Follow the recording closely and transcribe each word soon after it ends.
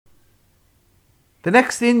The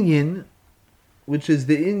next inyan, which is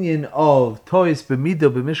the inyan of Tois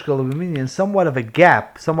b'mido b'mishkal b'minyan, somewhat of a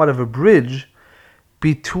gap, somewhat of a bridge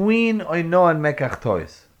between Oino and Mekach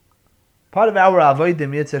Tois. Part of our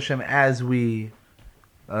avodim Yetz Hashem as we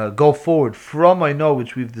go forward from Oino,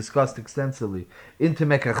 which we've discussed extensively, into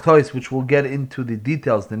Mekach Tois, which we'll get into the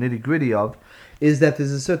details, the nitty gritty of, is that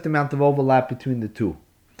there's a certain amount of overlap between the two.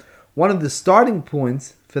 One of the starting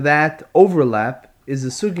points for that overlap is the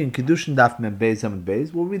sugi in Kedushin Daf Mem Beis Amud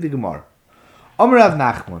Beis. We'll read the Gemara. Omer Rav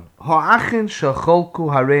Nachman, ha'achin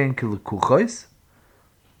shecholku harein kilekuchois.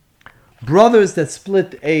 Brothers that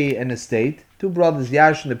split an estate, two brothers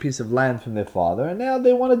yarshin a piece of land from their father, and now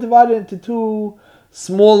they want to divide it into two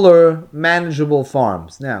smaller, manageable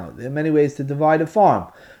farms. Now, there are many ways to divide a farm.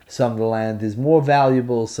 Some of the land is more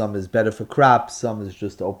valuable, some is better for crops, some is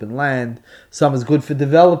just open land, some is good for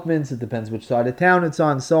developments, it depends which side of town it's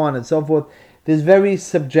on, so on and so forth. It's very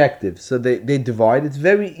subjective, so they divide. It's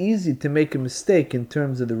very easy to make a mistake in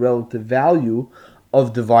terms of the relative value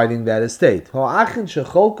of dividing that estate.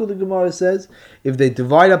 The Gemara says, if they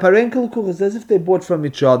divide up it's as if they bought from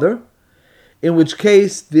each other, in which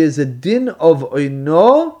case there's a din of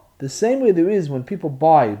oino, the same way there is when people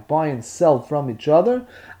buy and sell from each other.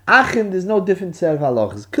 Achin, there's no different set of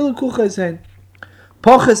halachas.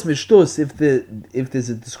 Poches mishtus, if there's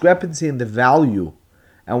a discrepancy in the value,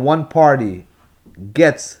 and one party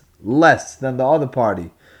gets less than the other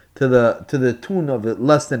party to the tune of it,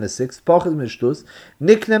 less than a sixth, poches mishtus,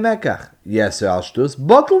 nikne mekach, yes al shtus,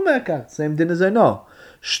 bottle mekach, same thing as I know.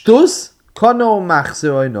 Shtus, kono machse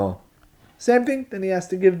I know. Same thing, then he has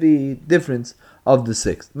to give the difference of the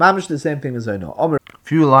sixth. Mamish the same thing as I know. A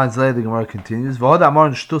few lines later, the Gemara continues. V'hod amor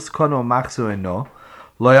shtus kono machse I know.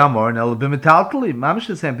 Lo yamor and el b'metaltali. Mamish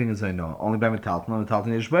the same thing as I know. Only by metaltal. No metaltal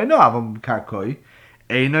nish by no. Avam karkoi.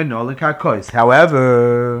 Eino no le karkois.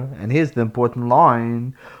 However, and here's the important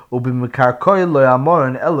line. U'b'mekarkoi lo yamor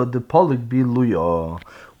and el depolig biluyo.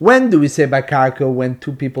 When do we say by karko? When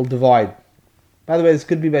two people divide. By the way, this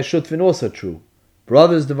could be by shutfin also true.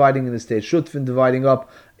 Brothers dividing an estate, shutfin dividing up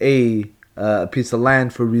a piece of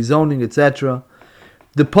land for rezoning, etc.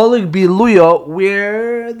 The polig biluya,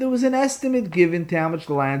 where there was an estimate given to how much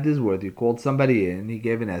the land is worth. You called somebody in, he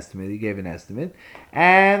gave an estimate,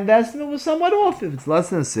 and the estimate was somewhat off. If it's less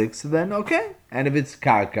than 6, then okay. And if it's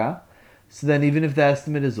karka, so then even if the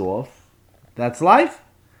estimate is off, that's life.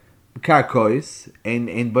 Karkois, ein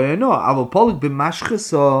bayano, aval polig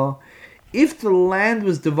b'mashchasa. If the land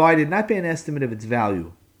was divided not by an estimate of its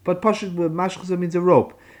value, but pashut b'mashchasa means a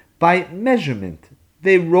rope, by measurement.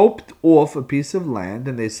 They roped off a piece of land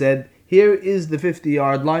and they said, here is the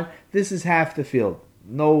 50-yard line, this is half the field.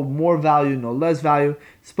 No more value, no less value.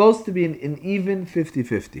 It's supposed to be an even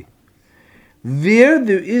 50-50. There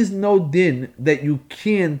is no din that you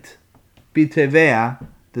can't be tevea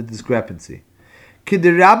the discrepancy.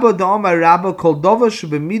 Kidirabba da'omar rabba kol dova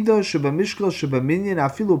shebamido shebamishkal shebaminyan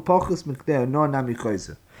afilu pochus mikdeh no nami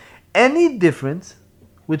choyze. Any difference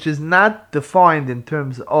which is not defined in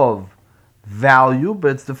terms of value,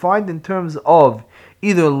 but it's defined in terms of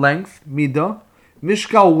either length, midah,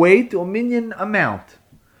 mishkal weight, or minyan amount.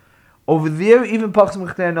 Over there, even pachs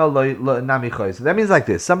mechterno nami choyz. That means like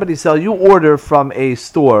this: somebody you order from a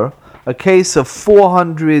store a case of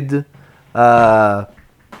 400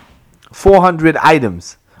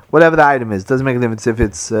 items, whatever the item is. Doesn't make a difference if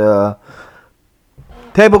it's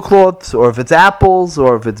tablecloths, or if it's apples,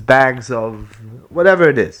 or if it's bags of whatever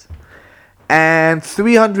it is. And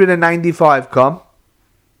 395 come.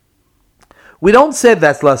 We don't say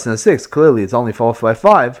that's less than a 6. Clearly, it's only 4 by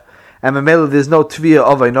 5. And Mamela, there's no tviyah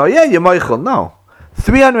of I know. Yeah, you're moichel. No.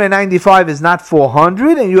 395 is not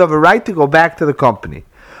 400, and you have a right to go back to the company.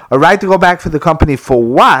 A right to go back for the company for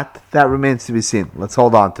what? That remains to be seen. Let's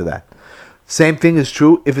hold on to that. Same thing is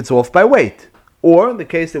true if it's off by weight. Or, in the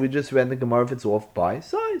case that we just read in the Gemara, if it's off by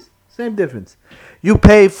size. Same difference. You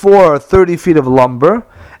pay for 30 feet of lumber,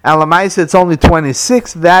 and Lamaisa it's only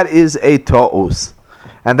 26, that is a to'os.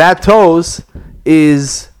 And that to'os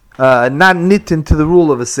is not knit into the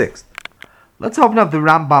rule of a sixth. Let's open up the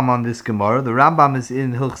Rambam on this Gemara. The Rambam is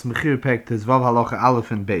in Hilchs Mechir Pek Tezvav Halacha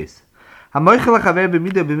Aleph and Beis.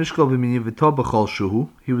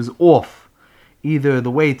 He was off either the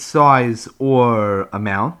weight, size, or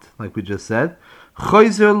amount, like we just said.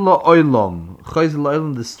 Chayzer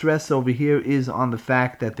la'olam. The stress over here is on the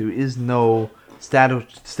fact that there is no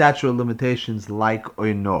statute of limitations like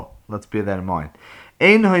oino. Let's bear that in mind.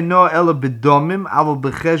 Ein hoino ela bedomim aval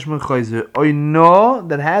becheshman chayzer. Oino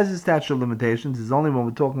that has a statute of limitations is only when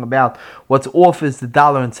we're talking about what's off is the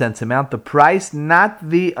dollar and cents amount, the price, not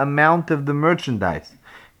the amount of the merchandise.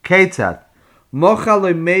 Ketzat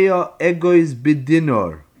Mochale mea egois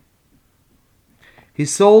bidinor. He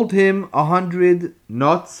sold him 100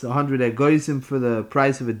 knots, 100 egoisim for the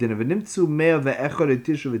price of a dinner. V'nimtzu mea ve'echor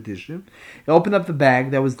etishu v'tishim. He opened up the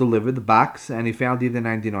bag that was delivered, the box, and he found either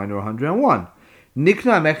 99 or 101.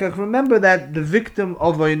 Nikna mechach. Remember that the victim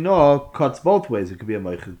of oino cuts both ways. It could be a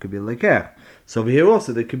moich, it could be a lekech. So over here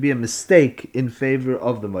also, there could be a mistake in favor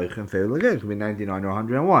of the moich, in favor of the lekech. It could be 99 or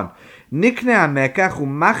 101. Nikna mechach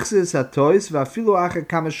u'machzis hatois v'afilu acher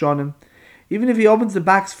kamashonim. Even if he opens the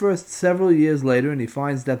box first several years later and he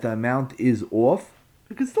finds that the amount is off,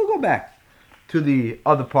 he can still go back to the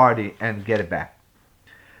other party and get it back.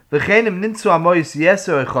 We said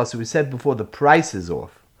before, the price is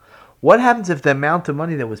off. What happens if the amount of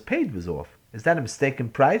money that was paid was off? Is that a mistaken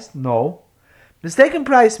price? No. Mistaken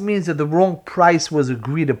price means that the wrong price was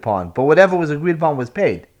agreed upon, but whatever was agreed upon was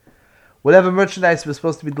paid. Whatever merchandise was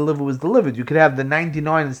supposed to be delivered was delivered. You could have the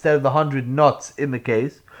 99 instead of the 100 nuts in the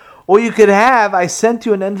case. Or you could have, I sent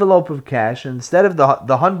you an envelope of cash, and instead of the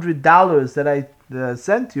 $100 that I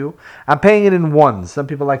sent you, I'm paying it in ones. Some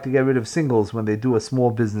people like to get rid of singles when they do a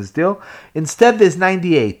small business deal. Instead, there's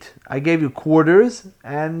 98. I gave you quarters,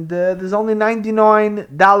 and there's only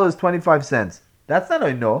 $99.25. That's not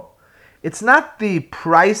I know. It's not the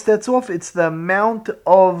price that's off, it's the amount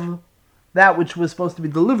of that which was supposed to be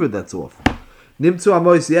delivered that's off.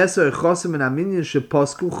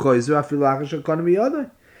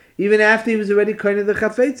 Even after he was already kind of the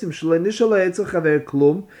chafetzim,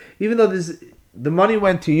 even though the money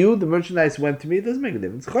went to you, the merchandise went to me, it doesn't make a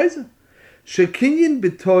difference. That's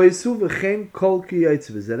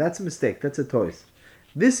a mistake. That's a toys.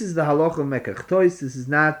 This is the halacha of mekach toys. This is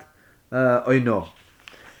not oino.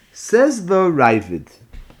 Says the Ravid.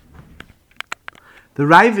 The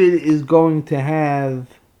Ravid is going to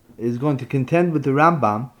contend with the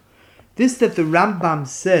Rambam. This that the Rambam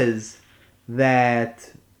says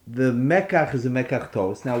that the mekach is a mekach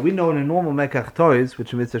toys. Now we know in a normal mekach toys,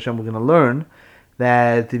 which in Mitzvah Hashem we're going to learn,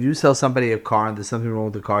 that if you sell somebody a car and there's something wrong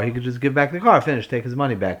with the car, he could just give back the car, finish, take his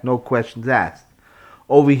money back, no questions asked.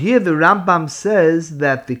 Over here the Rambam says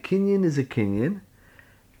that the kinyan is a kinyan,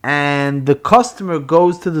 and the customer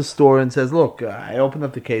goes to the store and says, look, I opened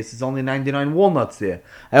up the case, there's only 99 walnuts there.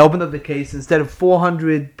 I opened up the case, instead of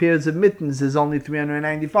 400 pairs of mittens, there's only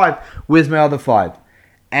 395. Where's my other 5?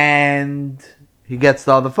 And he gets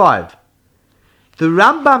the other 5. The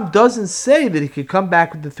Rambam doesn't say that he could come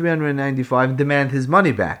back with the 395 and demand his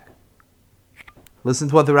money back. Listen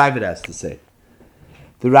to what the Ravid has to say.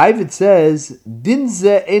 The Ravid says, Din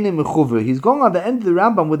ze eine mechuver. He's going on the end of the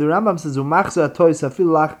Rambam, where the Rambam says, Umachza atois afil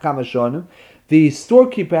lach kamashonim. The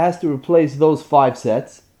storekeeper has to replace those 5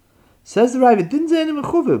 sets. Says the Ravid, Din ze eine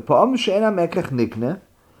mechuver. Pa'am she'ena mekach nikne.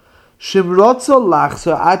 Shimrotzo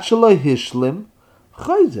lachzo achalo hishlim.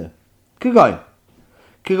 Chayze. Kigoin.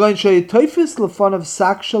 Kigoin shoy toifis lefon of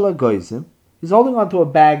sak shel agoizim. He's holding on to a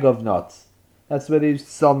bag of nuts. That's where they used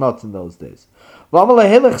to sell nuts in those days. He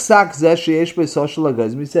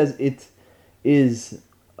says it is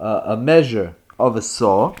a measure of a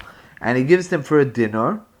saw, and he gives them for a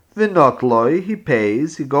dinner. He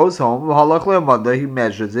pays, he goes home, he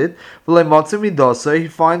measures it, he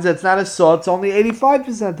finds that it's not a saw, it's only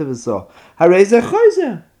 85% of a saw.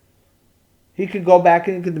 He could go back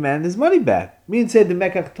and he could demand his money back. Me and say the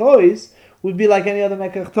mekach toys would be like any other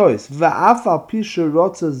mekach toys. Even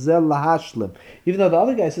though the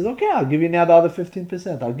other guy says, okay, I'll give you now the other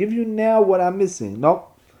 15%. I'll give you now what I'm missing. No.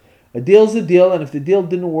 A deal's a deal, and if the deal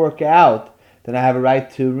didn't work out, then I have a right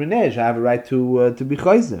to renege. I have a right to be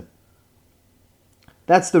chayzer.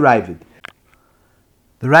 That's the Ravid.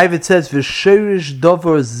 The Ravid says, V'sherish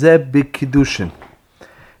dover ze b'kiddushin.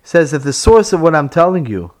 Says that the source of what I'm telling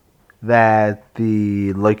you, that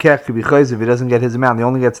the loikech could be chayzer if he doesn't get his amount, he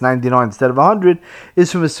only gets 99 instead of 100,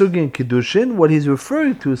 is from a sugi in Kiddushin. What he's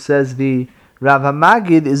referring to, says the Rav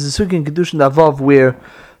HaMagid, is a sugi in Kiddushin Davav, where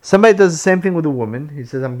somebody does the same thing with a woman. He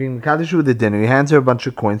says, I'm being Kaddish with a dinner. He hands her a bunch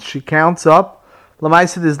of coins. She counts up.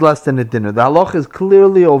 Lamaisa is less than a dinner. The halach is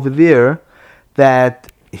clearly over there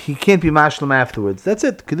that he can't be mashlam afterwards. That's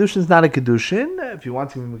it. Kiddushin is not a Kiddushin. If you want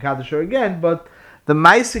to be Kaddish her again, but the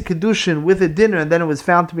Maisa Kiddushin with a dinner, and then it was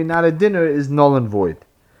found to be not a dinner, is null and void.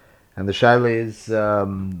 And the shaila is,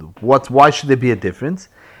 why should there be a difference?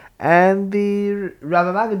 And the Rav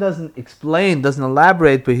HaMagid doesn't explain, doesn't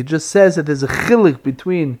elaborate, but he just says that there's a chilik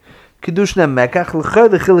between Kiddushin and Mekach.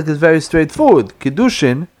 The chilik is very straightforward.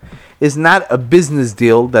 Kiddushin is not a business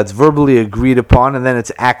deal that's verbally agreed upon and then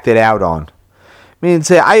it's acted out on. Meaning,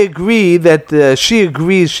 say, I agree that she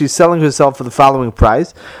agrees she's selling herself for the following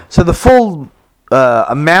price, so the full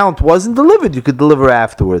amount wasn't delivered, you could deliver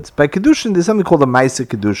afterwards. By Kedushin, there's something called a Maisa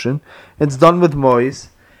Kedushin. It's done with Mois.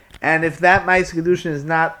 And if that Maisa Kedushin is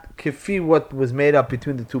not kefi what was made up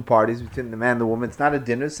between the two parties, between the man and the woman, it's not a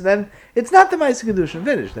dinner, so then it's not the Maisa Kedushin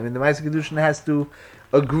finished. I mean, the Maisa Kedushin has to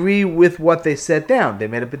agree with what they set down. They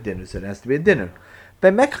made up a dinner, so it has to be a dinner.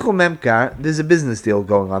 By Mekach Memkar, there's a business deal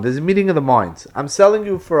going on. There's a meeting of the minds. I'm selling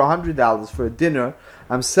you for $100 for a dinner.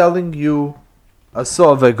 I'm selling you a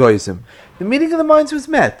saw of egoism. The meeting of the minds was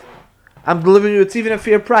met. I'm delivering you, it's even a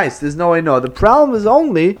fair price. There's no way no. The problem is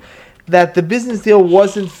only that the business deal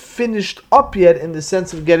wasn't finished up yet in the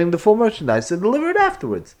sense of getting the full merchandise, so deliver it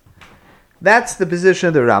afterwards. That's the position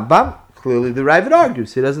of the Rambam. Clearly the Ravid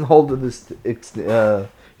argues. He doesn't hold to this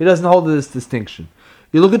distinction.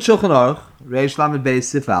 You look at Shulchan Aruch, Reish Lamed Beis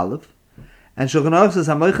Sif Aleph, and Shulchan Aruch says,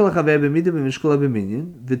 HaMoichel HaChaver b'midah b'mishkol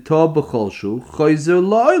b'minyan, v'tov b'chol shu, choyzer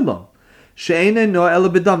la'olam. She'ein no ela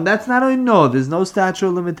b'dam. That's not only no, there's no statute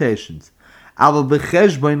of limitations. Aval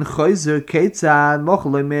b'cheshboin choyzer keitzad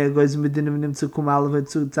mochel loy mei egoism b'dinim v'nimtzu kum alav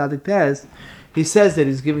etzu tzadik tes. He says that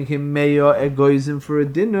he's giving him mayo egoism for a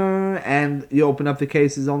dinner, and you open up the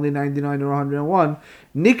case, is only 99 or 101.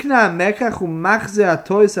 Nikna mekach u'machze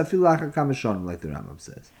atois afilu achar kameshonim, like the Rambam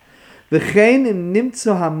says. V'chein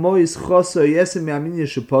nimtzu hamois choso yesem me'aminya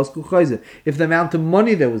sheposku choyzer. If the amount of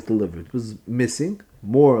money that was delivered was missing,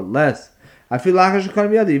 more or less, afilu achar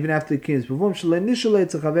shekonim yada, even after the king's performed, shalei nishalei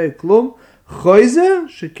tzachaver klum choyzer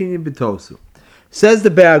shekinyin b'tosu. Says the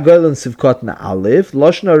Be'er Goel in Sivkot Na'alif,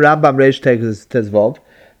 Loshno Rambam Reish Tezvov.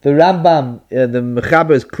 The Rambam, the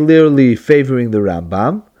Mechaber is clearly favoring the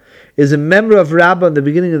Rambam. Is a member of Rabbah in the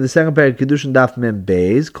beginning of the second parak Kedushin Daf Mem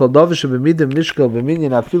Beis, called Dovish B'midim Nishkel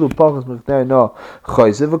B'minyan Afilu Pochos Mekner No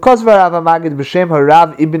Choyze. V'kos V'Rav Magid B'Shem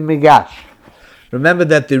HaRav Ibn Migash. Remember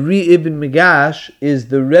that the Ri Ibn Migash is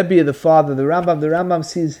the Rebbe of the father, the Rambam. The Rambam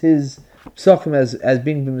sees his Psochim as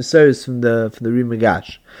being B'Meseris from the Ri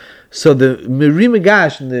Migash. So the Ri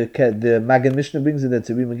Migash, and the Magen Mishnah brings it that's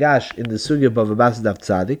a Ri Migash in the Sugya of Bava Basra Daf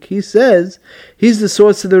Tzadik. He says he's the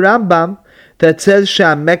source of the Rambam that says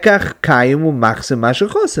Sha'mekach Kayim u'Machzeh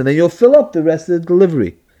Mashachos, and then you'll fill up the rest of the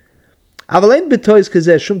delivery. Avalein betois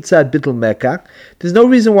kazeh shum tzad bittul mekach. There's no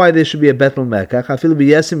reason why there should be a bittul mekach. Afilu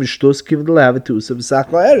b'yesim mishtus kiv d'lehavetusa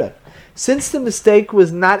b'sach la'era. Since the mistake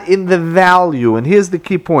was not in the value, and here's the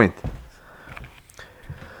key point.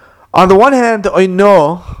 On the one hand, I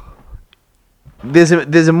know there's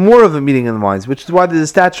a more of a meeting in the minds, which is why there's a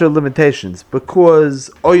statute of limitations. Because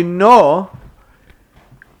I know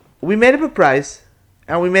we made up a price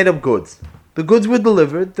and we made up goods. The goods were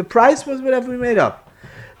delivered. The price was whatever we made up.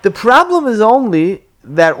 The problem is only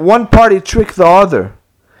that one party tricked the other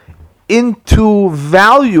into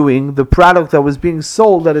valuing the product that was being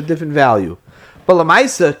sold at a different value. But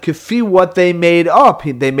Lamaisa, Kafi, what they made up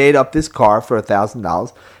this car for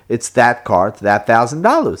 $1,000. It's that car, it's that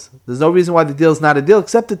 $1,000. There's no reason why the deal is not a deal,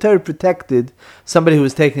 except the Torah protected somebody who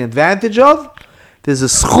was taken advantage of. There's a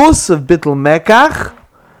schus of bittul mekach.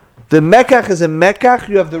 The mekach is a mekach.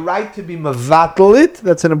 You have the right to be mevatel it.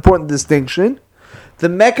 That's an important distinction. The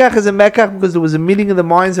mekach is a mekach because there was a meeting of the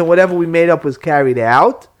minds and whatever we made up was carried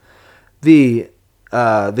out. The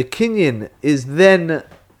kinyan is then,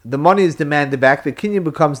 the money is demanded back. The kinyan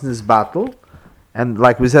becomes nizbatel. And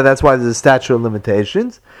like we said, that's why there's a statute of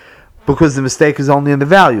limitations, because the mistake is only in the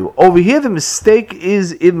value. Over here, the mistake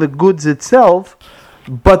is in the goods itself,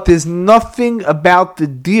 but there's nothing about the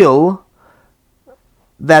deal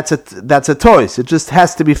that's a choice. It just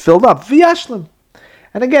has to be filled up. V'yashlim.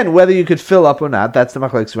 And again, whether you could fill up or not, that's the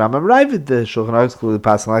Machlokes Rambam Ravid. The Shulchan Aruch is clearly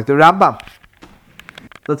passing like the Rambam.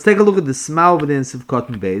 Let's take a look at the Sma over there in Sivkot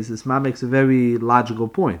and Beis. The Sma makes a very logical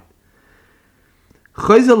point. He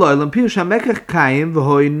calls it oino,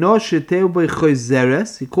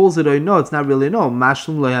 it's not really no.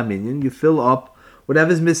 You fill up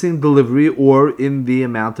whatever's missing delivery or in the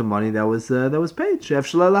amount of money that was paid.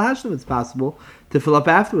 It's possible to fill up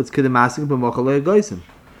afterwards. Let's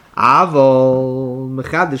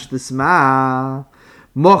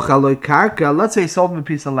say he sold him a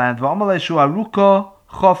piece of land.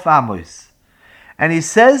 And he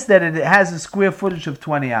says that it has a square footage of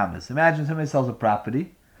 20 amas. Imagine somebody sells a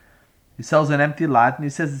property. He sells an empty lot, and he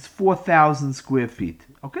says it's 4,000 square feet.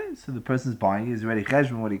 Okay, so the person's buying. He's already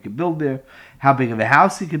cheshbon what he could build there, how big of a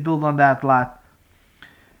house he could build on that lot.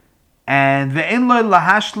 And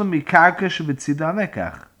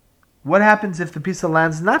what happens if the piece of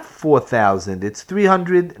land is not 4,000? It's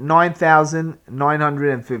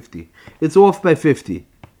 309,950. It's off by 50.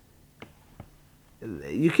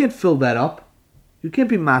 You can't fill that up. You can't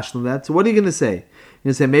be mashlim that. So what are you going to say? You're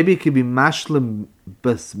going to say maybe it could be mashlim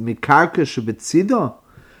bas mikarka shebetzido?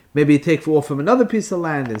 Maybe you take off from another piece of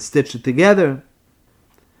land and stitch it together.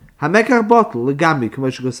 Hamekach bottle legami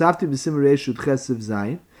k'moshe gosafti b'sim reishut chesiv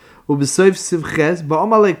zayin u'b'soif siv ches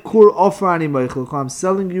ba'omalei kur offer ani moichelcha. I'm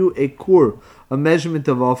selling you a kur, a measurement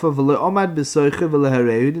of offer. V'le omad b'soiche v'le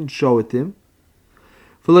harei. He didn't show it him.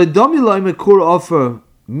 V'le domi loim a kur offer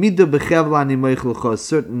mida b'chevla ani moichelcha, a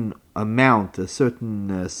certain amount, a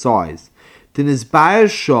certain size. Then his buyer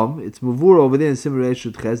shom, it's mavur over there in sim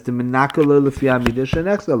reishut ches the menakalo lefi amida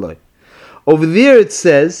shenechzaloi. Over there it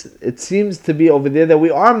says, it seems to be over there that we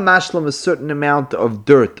are mashlam a certain amount of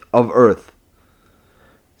dirt, of earth.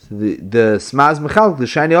 So the smaz mechalk, the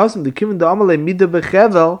shiny awesome, the kiven the amale mida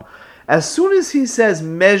bechevel, as soon as he says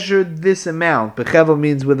measured this amount, bechevel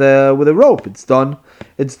means with a rope. It's done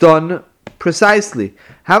precisely.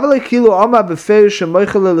 Havale kilo ama beferish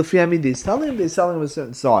moichel lefi amida. He's telling him they're selling him a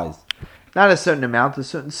certain size. Not a certain amount, a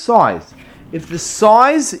certain size. If the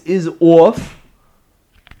size is off,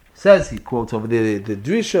 says, he quotes over there the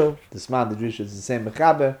drisha, the smad, the drisha is the same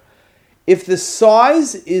mechaber. If the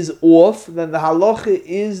size is off, then the halacha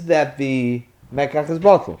is that the mekach is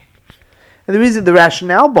bottle. And the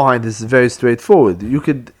rationale behind this is very straightforward. You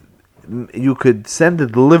could send a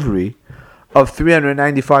delivery of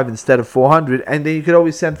 395 instead of 400, and then you could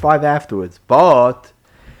always send 5 afterwards. But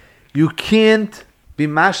you can't be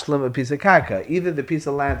mashlim a piece of karka. Either the piece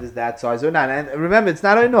of land is that size or not. And remember, it's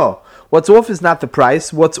not I know. What's off is not the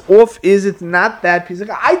price. What's off is it's not that piece of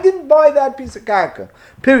karka. I didn't buy that piece of karka.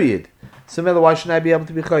 Period. So why shouldn't I be able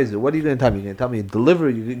to be chayzer? What are you going to tell me? You're going to tell me deliver?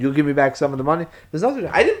 You'll give me back some of the money? There's nothing.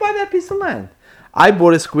 I didn't buy that piece of land. I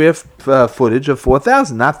bought a square footage of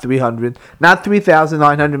 4,000, not 300, not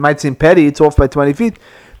 3,900. Might seem petty. It's off by 20 feet.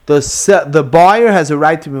 The buyer has a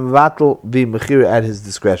right to be mevatel the mechira at his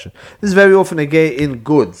discretion. This is very often again in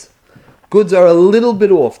goods. Goods are a little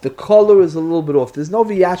bit off. The color is a little bit off. There's no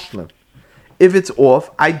v'yashlim. If it's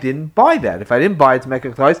off, I didn't buy that. If I didn't buy it, it's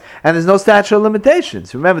mekach toys, and there's no statute of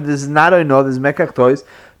limitations. Remember, this is not I know. This is mekach toys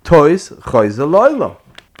choyza loylo.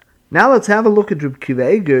 Now let's have a look at Reb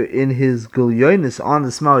Kiva Eger in his Gulyonis on the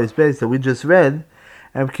Smalis base that we just read.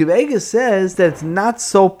 And Reb Kiva Eger says that it's not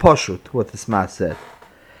so poshut what the Sma said.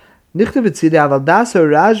 Sold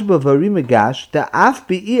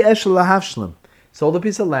a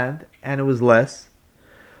piece of land and it was less.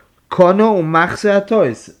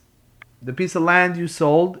 The piece of land you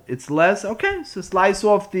sold, it's less. Okay, so slice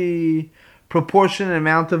off the proportionate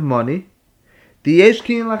amount of money. If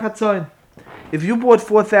you bought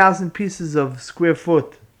 4,000 pieces of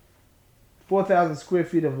 4,000 square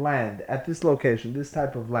feet of land at this location, this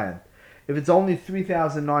type of land, if it's only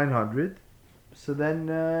 3,900, so then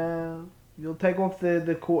you'll take off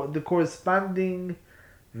the corresponding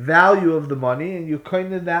value of the money and you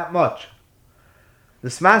kind of that much. The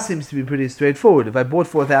Sma seems to be pretty straightforward. If I bought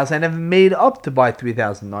 4,000, I never made up to buy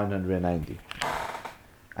 3,990.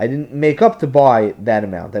 I didn't make up to buy that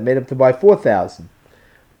amount. I made up to buy 4,000.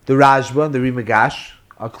 The Rajba and the Rimagash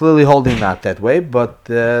are clearly holding not that way, but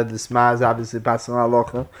the Sma is obviously passing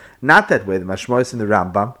halacha not that way. The Mashmois and the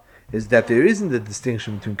Rambam is that there isn't a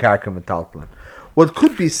distinction between karka and metaltalin. What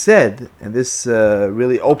could be said, and this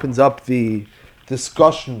really opens up the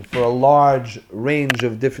discussion for a large range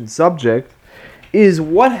of different subjects, is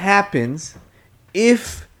what happens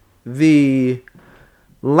if the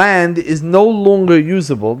land is no longer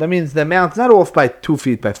usable. That means the amount is not off by 2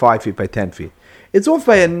 feet, by 5 feet, by 10 feet. It's off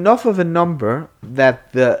by enough of a number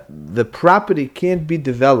that the property can't be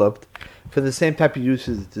developed for the same type of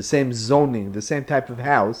uses, the same zoning, the same type of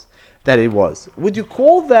house that it was. Would you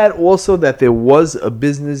call that also that there was a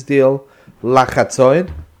business deal,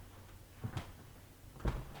 lachatzoin?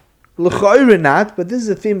 L'chayre not, but this is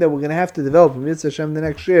a theme that we're going to have to develop in Mitzvah Hashem the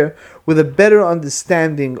next year with a better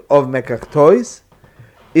understanding of mekach toys,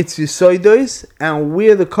 its yisoidos, and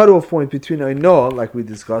where the cutoff point between oino, like we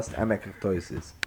discussed, and mekach toys is.